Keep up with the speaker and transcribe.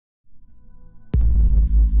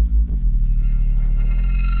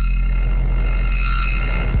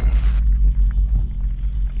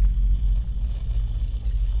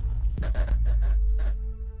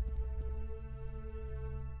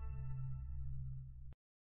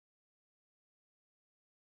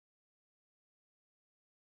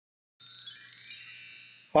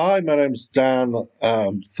Hi, my name's Dan,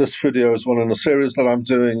 and this video is one in a series that I'm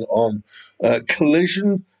doing on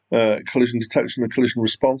collision detection and collision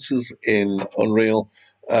responses in Unreal.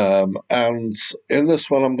 And in this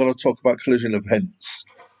one, I'm going to talk about collision events,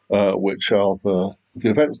 which are the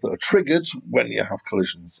events that are triggered when you have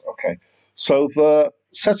collisions. Okay, so the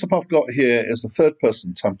setup I've got here is a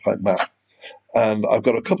third-person template map, and I've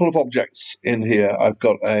got a couple of objects in here. I've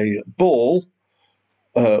got a ball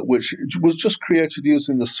which was just created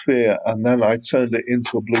using the sphere, and then I turned it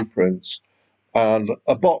into a blueprint. And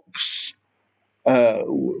a box,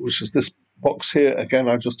 which is this box here, again,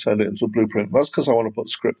 I just turned it into a blueprint. That's because I want to put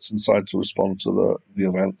scripts inside to respond to the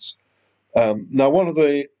events. Now, one of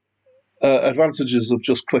the advantages of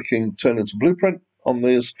just clicking turn into blueprint on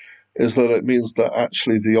these is that it means that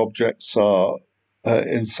actually the objects are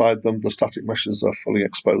inside them. The static meshes are fully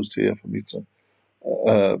exposed here for me to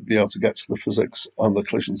be able to get to the physics and the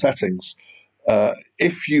collision settings.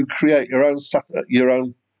 If you create your own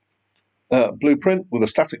blueprint with a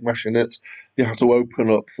static mesh in it, you have to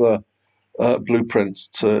open up the blueprint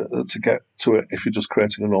to get to it if you're just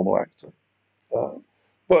creating a normal actor.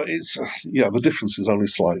 But it's the difference is only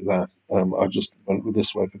slight there. I just went with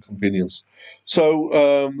this way for convenience.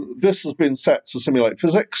 So this has been set to simulate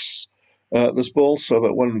physics. This ball, so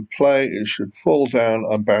that when we play, it should fall down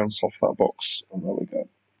and bounce off that box. And there we go.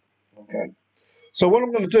 Okay. So what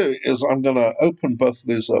I'm going to do is I'm going to open both of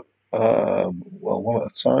these up, one at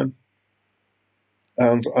a time,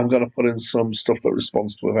 and I'm going to put in some stuff that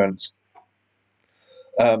responds to events.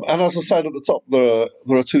 And as I said at the top, there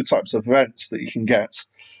are two types of events that you can get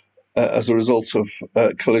as a result of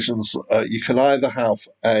collisions. You can either have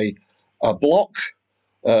a block,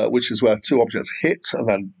 which is where two objects hit and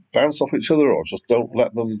then bounce off each other, or just don't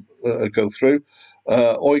let them go through.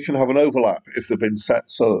 Or you can have an overlap if they've been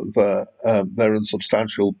set so that they're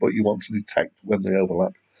insubstantial, but you want to detect when they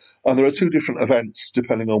overlap. And there are two different events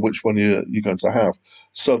depending on which one you're going to have.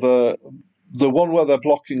 So the one where they're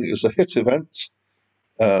blocking is a hit event.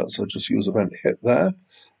 So just use event hit there.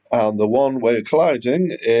 And the one where you're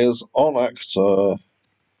colliding is on actor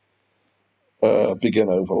begin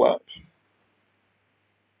overlap.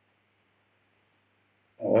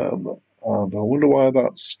 And I wonder why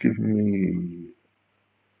that's giving me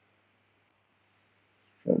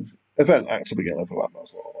event actor begin overlap.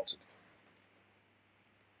 That's what I wanted.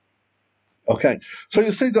 Okay, so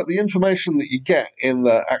you see that the information that you get in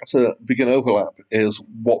the actor begin overlap is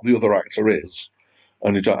what the other actor is,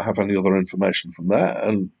 and you don't have any other information from there.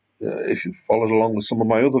 And if you've followed along with some of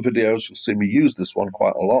my other videos, you'll see me use this one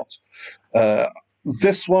quite a lot.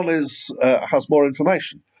 This one has more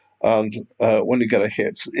information, and when you get a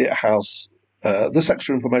hit, it has this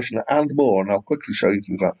extra information and more, and I'll quickly show you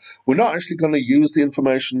through that. We're not actually going to use the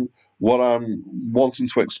information. What I'm wanting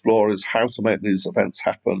to explore is how to make these events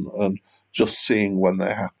happen and just seeing when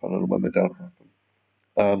they happen and when they don't happen.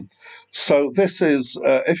 So this is,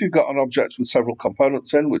 if you've got an object with several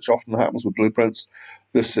components in, which often happens with blueprints,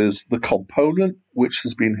 this is the component which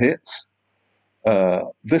has been hit.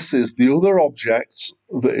 This is the other object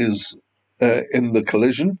that is in the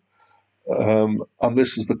collision. And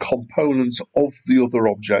this is the component of the other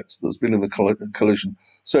object that's been in the collision.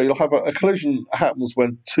 So you'll have a collision happens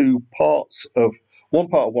when one part of one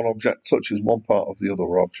object touches one part of the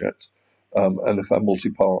other object. And if they're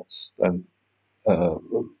multi-parts, then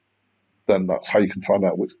that's how you can find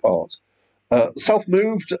out which part.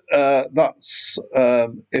 Self-moved, that's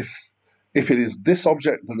if it is this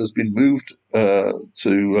object that has been moved has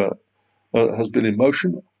been in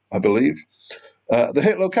motion, I believe. The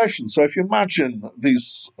hit location. So if you imagine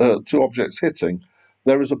these two objects hitting,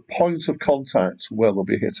 there is a point of contact where they'll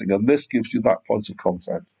be hitting, and this gives you that point of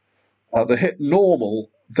contact. The hit normal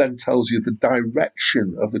then tells you the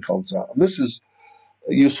direction of the contact, and this is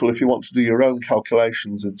useful if you want to do your own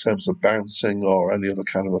calculations in terms of bouncing or any other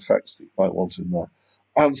kind of effects that you might want in there.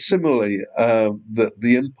 And similarly,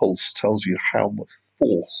 the impulse tells you how much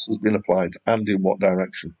force has been applied and in what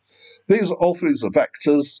direction. All three are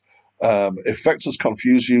vectors. If vectors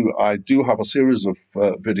confuse you, I do have a series of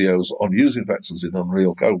videos on using vectors in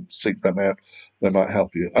Unreal. Go seek them out; they might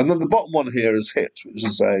help you. And then the bottom one here is hit, which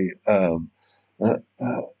is a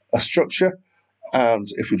structure. And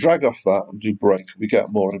if we drag off that and do break, we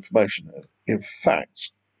get more information. In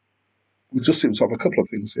fact, we just seem to have a couple of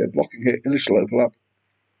things here: blocking hit, initial overlap.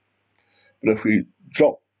 But if we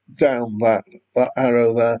drop down that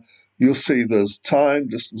arrow there, you'll see there's time,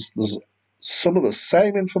 distance, there's some of the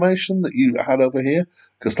same information that you had over here,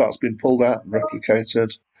 because that's been pulled out and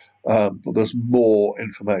replicated. But there's more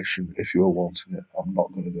information if you are wanting it. I'm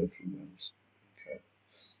not going to go through those. Okay.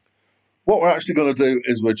 What we're actually going to do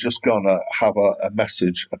is we're just going to have a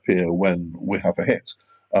message appear when we have a hit.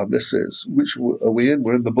 This is, which are we in?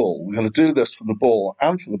 We're in the ball. We're going to do this for the ball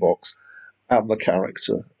and for the box and the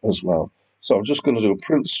character as well. So I'm just going to do a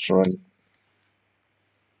print string,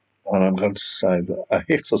 and I'm going to say that a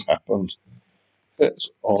hit has happened, hit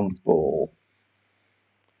on ball.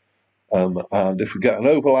 And if we get an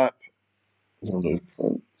overlap, we'll do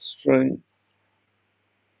print string,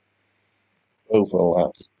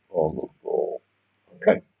 overlap on the ball.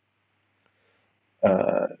 Okay.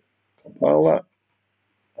 Compile that.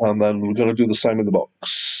 And then we're going to do the same in the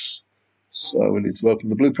box. So we need to open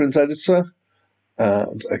the blueprint editor.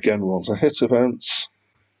 And again, we want a hit event.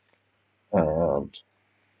 And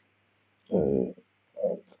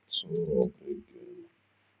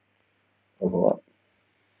overlap.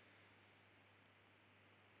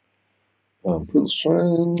 Print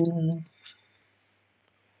string.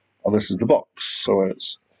 And this is the box. So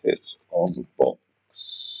it's hit on the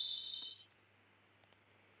box.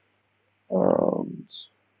 And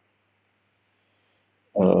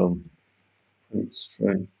print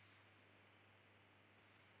string.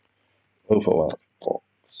 Overlap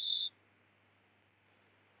box.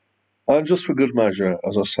 And just for good measure,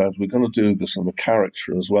 as I said, we're going to do this on the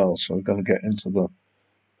character as well. So we're going to get into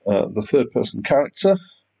the third-person character,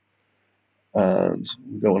 and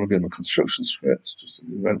we don't want to be in the construction script, just in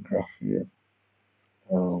the event graph here.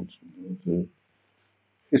 And we're going to do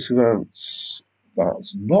hit events.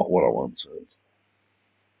 That's not what I wanted.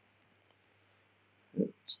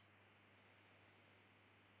 Hit.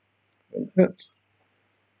 Hit.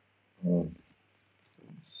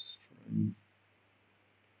 String.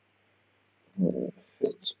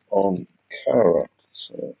 Hit on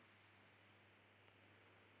character.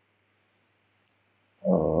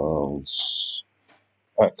 And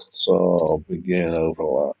actor begin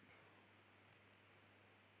overlap.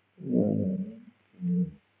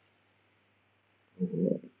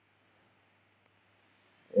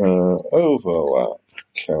 Overlap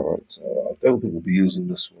character. I don't think we'll be using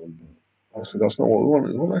this one. But actually, that's not what we want.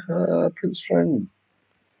 We want a print string.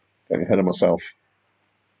 Getting ahead of myself.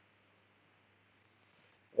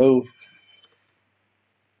 Overlap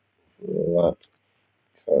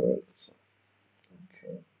character.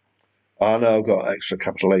 Okay. I know I've got extra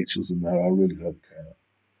capital H's in there. I really don't care.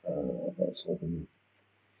 That's all we need.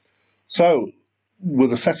 So, with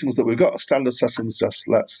the settings that we've got, standard settings, just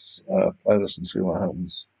let's play this and see what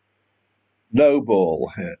happens. No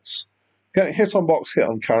ball hits. Getting hit on box, hit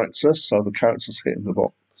on character, so the character's hitting the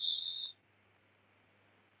box.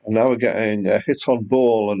 And now we're getting a hit on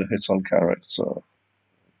ball and a hit on character. Okay.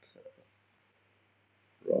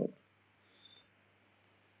 Right.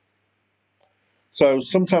 So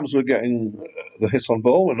sometimes we're getting the hit on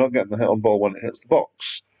ball, we're not getting the hit on ball when it hits the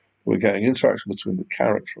box. We're getting interaction between the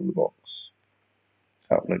character and the box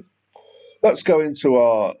happening. Let's go into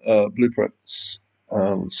our blueprints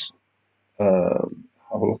and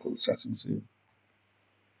have a look at the settings here.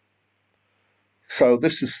 So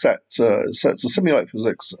this is set to simulate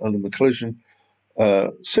physics, and in the collision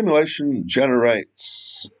simulation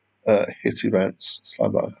generates hit events.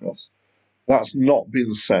 Slide that across. That's not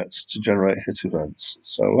been set to generate hit events.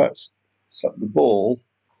 So let's set the ball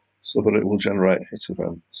so that it will generate hit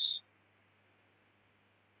events.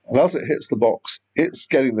 And as it hits the box, it's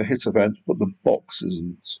getting the hit event, but the box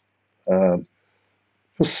isn't.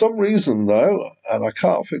 For some reason, though, and I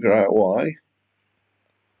can't figure out why,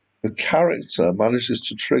 the character manages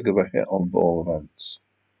to trigger the hit on ball events,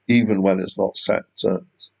 even when it's not set to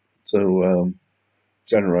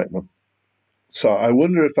generate them. So I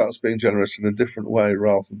wonder if that's being generated in a different way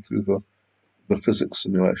rather than through the physics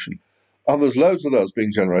simulation. And there's loads of those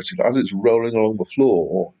being generated. As it's rolling along the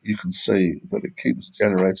floor, you can see that it keeps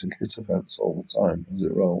generating hit events all the time as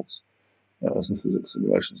it rolls, as the physics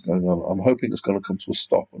simulation is going on. I'm hoping it's going to come to a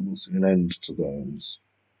stop and we'll see an end to those.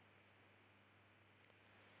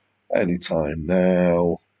 Anytime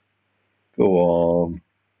now. Go on.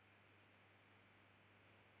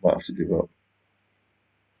 Might have to give up.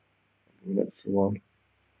 Give an extra one.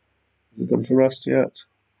 Has it come to rest yet?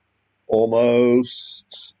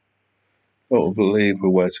 Almost. I don't believe we're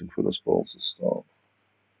waiting for this ball to stop.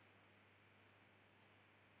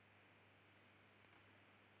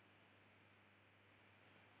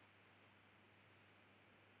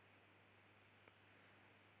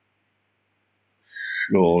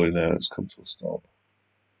 Surely now it's come to a stop.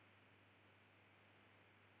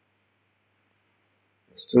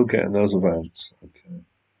 Still getting those events. Okay.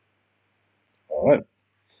 All right.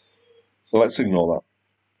 So let's ignore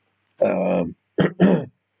that.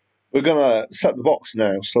 We're going to set the box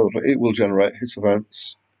now so that it will generate hit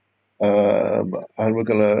events. And we're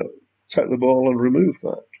going to take the ball and remove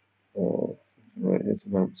that. Generate hit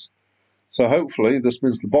events. So hopefully this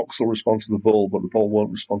means the box will respond to the ball, but the ball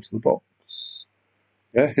won't respond to the box.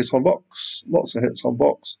 Yeah, hit on box, lots of hits on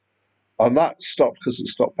box. And that stopped because it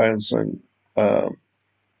stopped bouncing. Because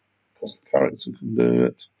the character can do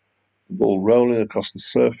it. The ball rolling across the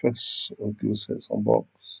surface will give us hits on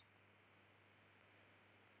box.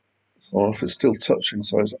 Or if it's still touching,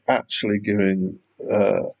 so it's actually giving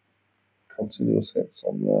continuous hits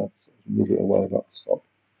on there. So move it away, that stop.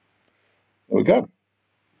 There we go.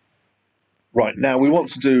 Right, now we want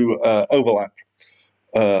to do overlap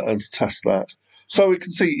and to test that. So we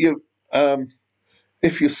can see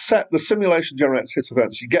if you set the simulation generates hit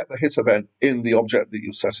events, you get the hit event in the object that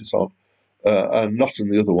you've set it on, and not in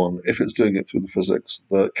the other one if it's doing it through the physics.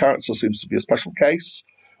 The character seems to be a special case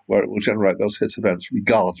where it will generate those hit events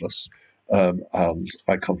regardless. And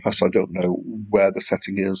I confess I don't know where the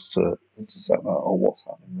setting is to set that or what's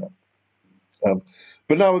happening there.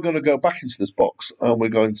 But now we're going to go back into this box and we're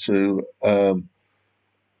going to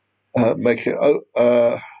make it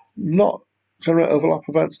not generate overlap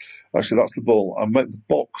events. Actually, that's the ball. I'll make the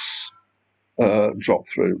box drop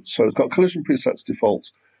through. So it's got collision presets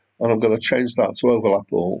default, and I'm going to change that to overlap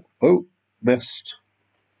all. Oh, missed.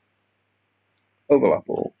 Overlap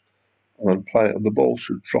all. And then play it, and the ball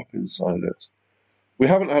should drop inside it. We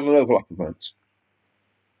haven't had an overlap event.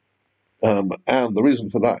 And the reason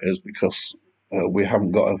for that is because we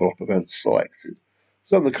haven't got overlap events selected.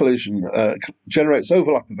 So the collision generates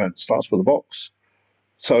overlap events, starts with the box.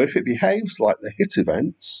 So if it behaves like the hit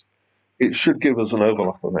events, it should give us an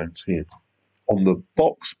overlap event here on the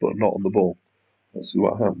box, but not on the ball. Let's see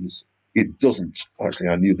what happens. It doesn't. Actually,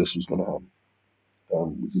 I knew this was going to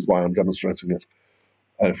happen, which is why I'm demonstrating it.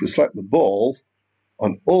 And if we select the ball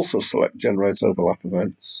and also select generate overlap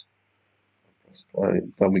events, press play,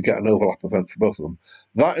 then we get an overlap event for both of them.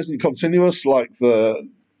 That isn't continuous like the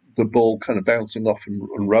ball kind of bouncing off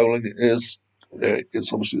and rolling. It is.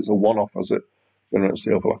 It's obviously a one-off as it generates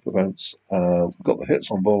the overlap events. We've got the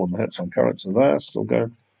hits on ball and the hits on character there, still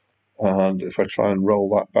going. And if I try and roll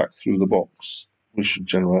that back through the box, we should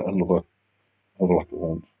generate another overlap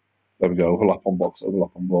event. There we go, overlap on box,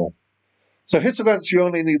 overlap on ball. So hit events, you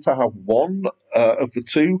only need to have one of the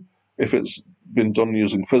two if it's been done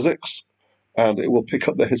using physics, and it will pick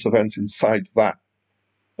up the hit event inside that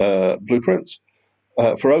blueprint.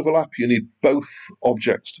 For overlap, you need both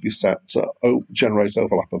objects to be set to generate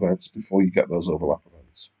overlap events before you get those overlap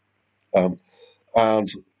events. And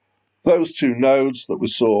those two nodes that we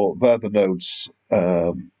saw, they're the nodes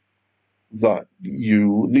that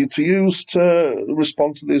you need to use to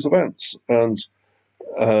respond to these events. And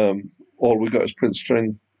all we've got is print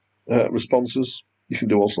string responses. You can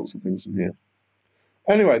do all sorts of things in here.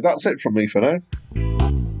 Anyway, that's it from me for now.